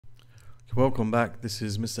Welcome back. This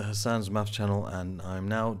is Mr. Hassan's Maths channel, and I'm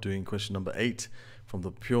now doing question number 8 from the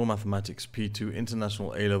Pure Mathematics P2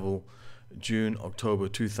 International A-Level June-October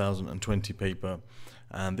 2020 paper.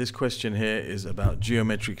 And this question here is about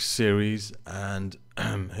geometric series, and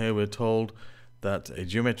here we're told that a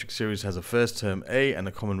geometric series has a first term A and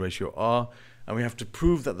a common ratio R, and we have to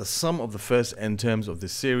prove that the sum of the first n terms of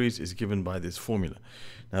this series is given by this formula.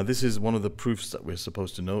 Now this is one of the proofs that we're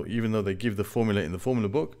supposed to know. Even though they give the formula in the formula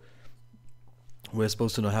book, we're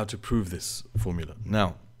supposed to know how to prove this formula.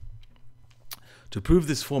 Now, to prove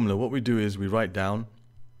this formula, what we do is we write down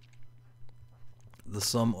the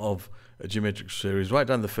sum of a geometric series, write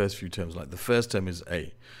down the first few terms, like the first term is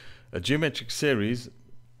A. A geometric series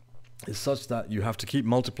is such that you have to keep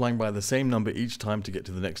multiplying by the same number each time to get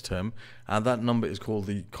to the next term, and that number is called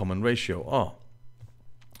the common ratio, R.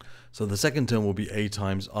 So the second term will be A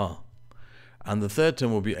times R. And the third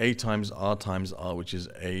term will be A times R, which is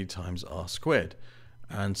A times R squared,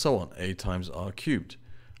 and so on, A times R cubed.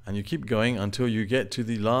 And you keep going until you get to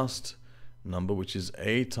the last number, which is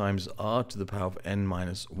A times R to the power of n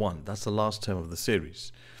minus 1. That's the last term of the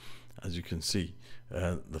series. As you can see,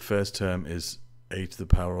 the first term is A to the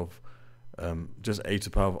power of just A to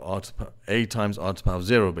the power of R to A times R to the power of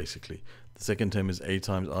 0, basically. The second term is A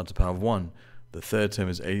times R to the power of 1. The third term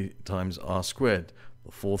is A times R squared.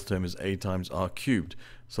 The fourth term is A times R cubed.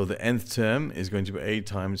 So the nth term is going to be A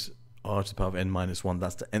times R to the power of n minus 1.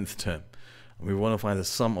 That's the nth term. And we want to find the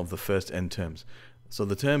sum of the first n terms. So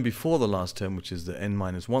the term before the last term, which is the n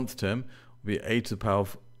minus 1th term, will be A to the power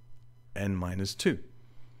of n minus 2.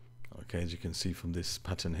 Okay, as you can see from this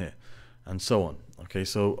pattern here. And so on. Okay,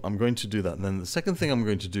 so I'm going to do that. And then the second thing I'm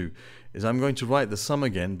going to do is I'm going to write the sum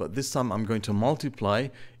again, but this time I'm going to multiply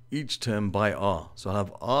each term by R. So I'll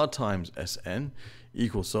have R times Sn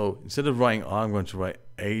equals, so instead of writing R, I'm going to write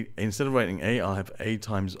A. Instead of writing A, I'll have A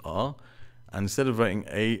times R, and instead of writing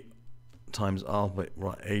A times R, I'll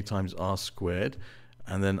write A times R squared,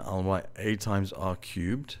 and then I'll write A times R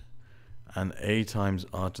cubed, and A times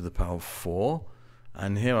R to the power of 4,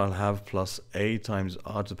 and here I'll have plus A times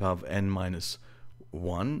R to the power of n minus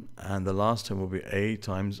 1, and the last term will be A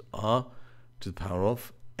times R to the power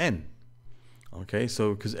of n. Okay,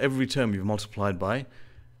 so because every term you've multiplied by,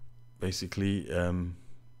 basically,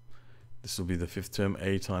 this will be the fifth term,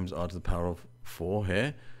 A times R to the power of 4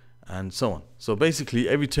 here, and so on. So basically,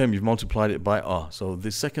 every term you've multiplied it by R. So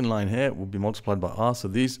this second line here will be multiplied by R. So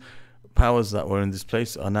these powers that were in this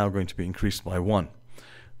place are now going to be increased by 1.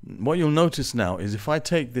 What you'll notice now is if I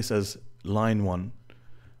take this as line 1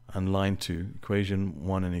 and line 2, equation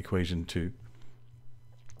 1 and equation 2.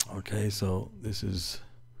 Okay, so this is,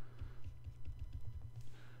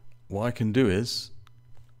 what I can do is,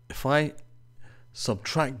 if I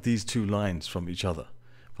subtract these two lines from each other,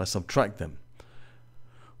 if I subtract them,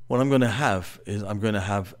 what I'm going to have is I'm going to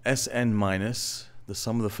have Sn minus the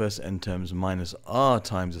sum of the first n terms minus R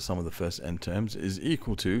times the sum of the first n terms is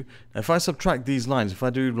equal to, if I subtract these lines, if I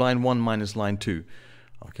do line 1 minus line 2,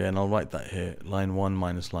 okay, and I'll write that here, line 1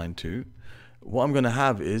 minus line 2, what I'm going to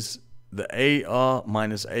have is the AR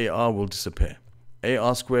minus AR will disappear.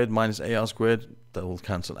 AR squared minus AR squared, that will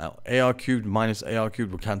cancel out. AR cubed minus AR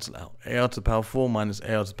cubed will cancel out. AR to the power 4 minus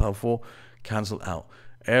AR to the power 4 cancel out.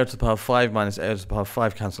 AR to the power 5 minus AR to the power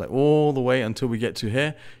 5 cancel out. All the way until we get to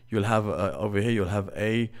here, you'll have over here you'll have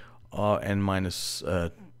ARn minus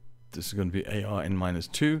this is going to be ARn minus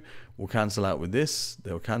 2 will cancel out with this.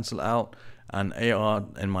 They'll cancel out, and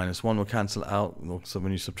ARn minus 1 will cancel out. So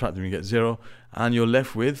when you subtract them, you get 0, and you're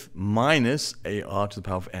left with minus AR to the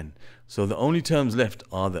power of n. So the only terms left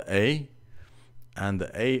are the A and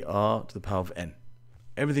the AR to the power of n.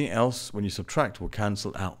 Everything else, when you subtract, will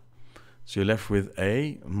cancel out. So you're left with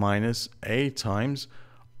A minus A times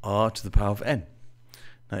R to the power of n.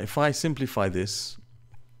 Now if I simplify this,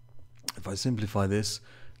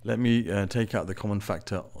 let me take out the common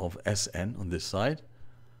factor of Sn on this side.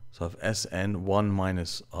 So I have Sn 1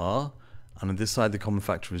 minus R, and on this side the common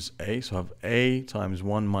factor is A, so I have A times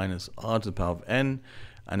 1 minus R to the power of n,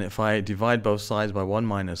 and if I divide both sides by 1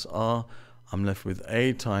 minus R, I'm left with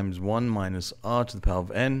A times 1 minus R to the power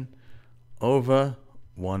of n over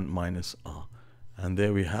 1 minus R. And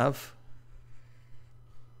there we have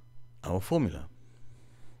our formula.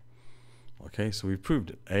 Okay, so we proved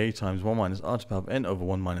it. A times 1 minus R to the power of n over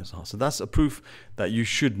 1 minus R. So that's a proof that you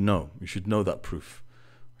should know. You should know that proof.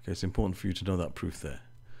 Okay, it's important for you to know that proof there.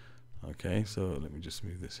 Okay, so let me just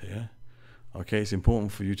move this here. Okay, it's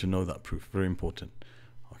important for you to know that proof. Very important.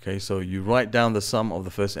 Okay, so you write down the sum of the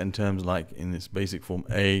first n terms like in this basic form,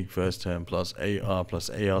 A first term plus AR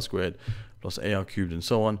squared plus AR cubed and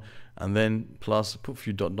so on, and then plus, put a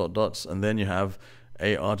few dots, and then you have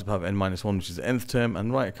AR to the power of n minus 1, which is the nth term,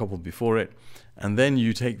 and write a couple before it. And then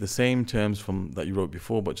you take the same terms from that you wrote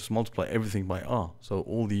before, but just multiply everything by r. So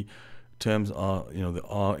all the terms are, the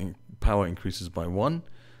r power increases by 1.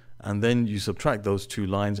 And then you subtract those two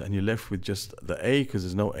lines, and you're left with just the a, because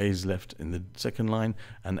there's no a's left in the second line,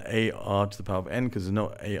 and AR to the power of n, because there's no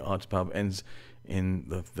AR to the power of n's in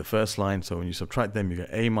the first line. So when you subtract them, you get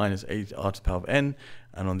a minus 8r to the power of n,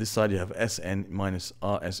 and on this side you have Sn minus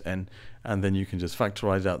Rsn, and then you can just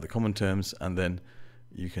factorize out the common terms, and then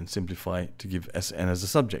you can simplify to give Sn as a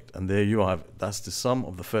subject. And there you have, that's the sum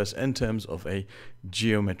of the first n terms of a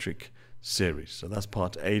geometric series. So that's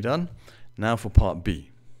part A done. Now for part B.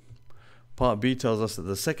 Part B tells us that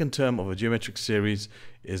the second term of a geometric series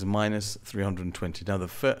is minus 320. Now the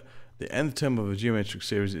nth term of a geometric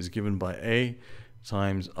series is given by a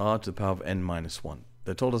times r to the power of n minus 1.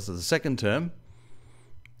 They told us that the second term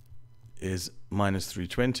is minus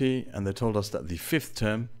 320, and they told us that the fifth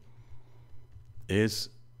term is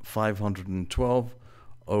 512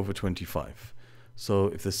 over 25. So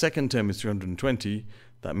if the second term is 320,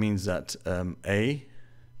 that means that a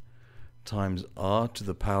times r to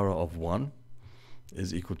the power of 1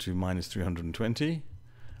 is equal to minus 320.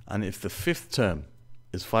 And if the fifth term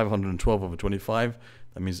is 512 over 25,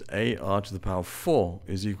 that means AR to the power of 4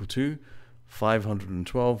 is equal to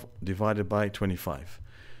 512 divided by 25.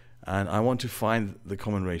 And I want to find the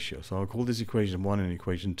common ratio. So I'll call this equation 1 and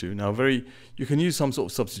equation 2. Now you can use some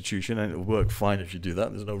sort of substitution, and it will work fine if you do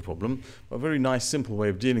that, there's no problem. But a very nice simple way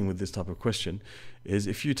of dealing with this type of question is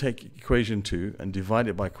if you take equation 2 and divide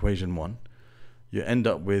it by equation 1, you end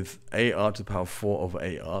up with AR to the power of 4 over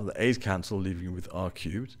AR. The a's cancel, leaving you with r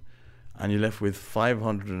cubed. And you're left with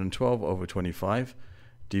 512 over 25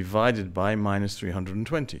 divided by minus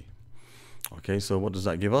 320. Okay, so what does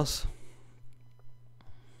that give us?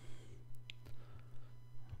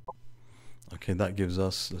 Okay, that gives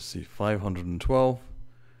us, let's see, 512,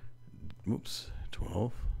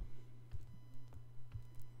 12,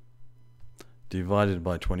 divided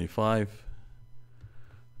by 25,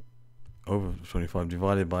 over 25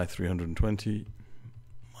 divided by 320,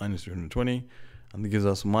 minus 320, and that gives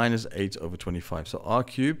us minus 8 over 25. So r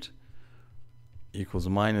cubed equals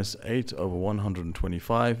minus 8 over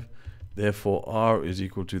 125. Therefore, r is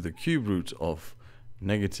equal to the cube root of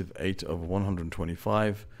negative 8 over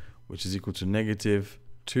 125, which is equal to negative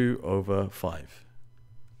 2 over 5.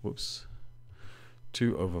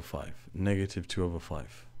 2 over 5. Negative 2 over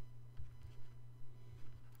 5.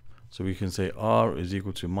 So we can say r is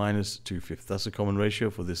equal to minus 2/5. That's a common ratio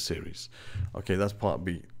for this series. Okay, that's part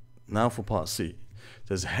B. Now for part C. It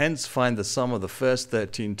says, hence find the sum of the first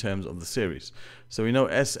 13 terms of the series. So we know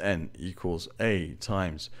Sn equals a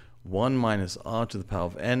times 1 minus r to the power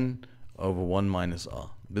of n over 1 minus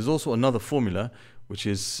r. There's also another formula which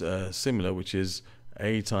is similar, which is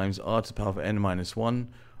a times r to the power of n minus 1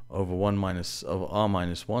 over r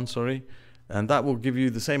minus 1, sorry. And that will give you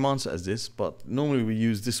the same answer as this, but normally we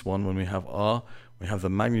use this one when we have r, we have the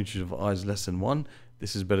magnitude of r is less than 1.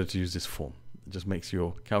 This is better to use this form. It just makes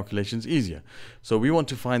your calculations easier. So we want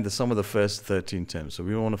to find the sum of the first 13 terms. So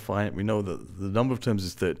we want to find, we know that the number of terms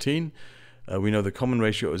is 13. We know the common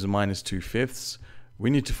ratio is minus 2/5. We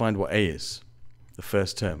need to find what a is, the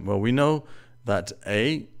first term. Well, we know that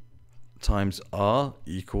a times r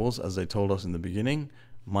equals, as they told us in the beginning,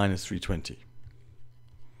 minus 320.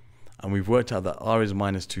 And we've worked out that r is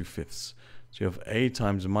minus 2/5. So you have a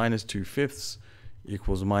times minus 2/5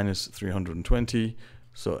 equals minus 320.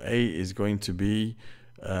 So a is going to be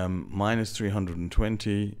minus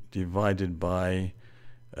 320 divided by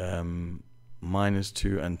minus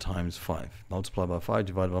 2 and times 5. Multiply by 5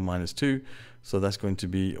 divided by minus 2. So that's going to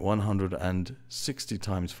be 160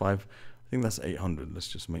 times 5. I think that's 800. Let's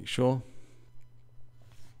just make sure.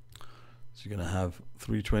 So you're going to have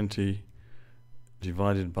 320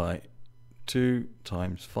 divided by 2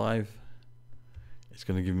 times 5. It's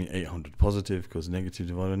going to give me 800 positive, because negative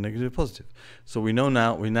divided by negative positive. So we now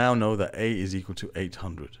know that a is equal to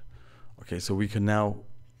 800. Okay, so we can now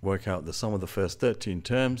work out the sum of the first 13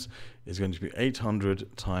 terms is going to be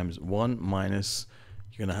 800 times 1 minus,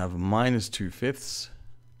 you're going to have minus 2/5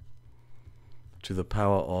 to the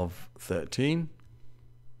power of 13.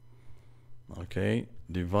 Okay,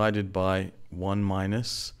 divided by 1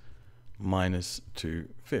 minus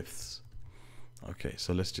 2/5. Okay,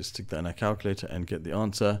 so let's just stick that in our calculator and get the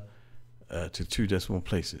answer to 2 decimal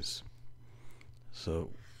places. So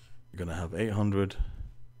we're going to have 800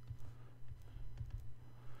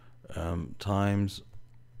 times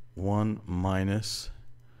 1 minus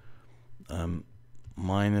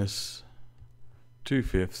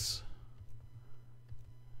 2/5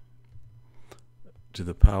 to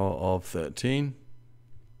the power of 13.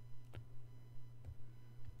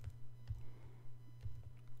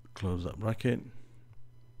 close that bracket.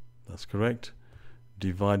 That's correct.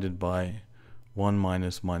 Divided by 1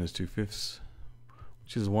 minus 2/5,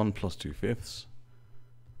 which is 1 plus 2/5,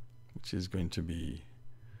 which is going to be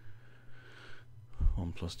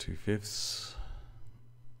 1 plus 2/5,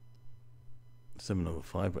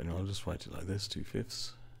 7/5, but anyway, I'll just write it like this,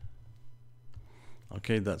 2/5.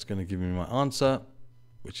 Okay, that's going to give me my answer,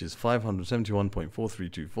 which is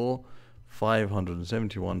 571.4324,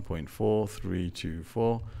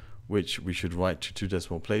 571.4324, which we should write to 2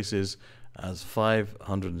 decimal places as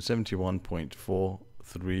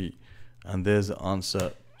 571.43, and there's the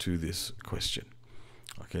answer to this question.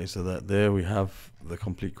 Okay, so that there we have the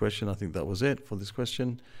complete question. I think that was it for this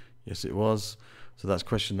question. Yes, it was. So that's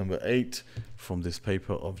question number 8 from this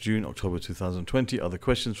paper of October 2020. Other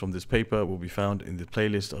questions from this paper will be found in the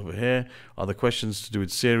playlist over here. Other questions to do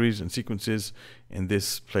with series and sequences in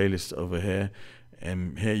this playlist over here.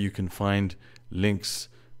 And here you can find links,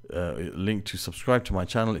 link to subscribe to my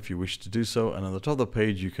channel if you wish to do so. And on the top of the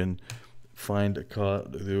page, you can find a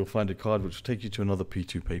card. You'll find a card which will take you to another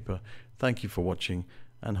P2 paper. Thank you for watching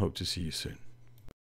and hope to see you soon.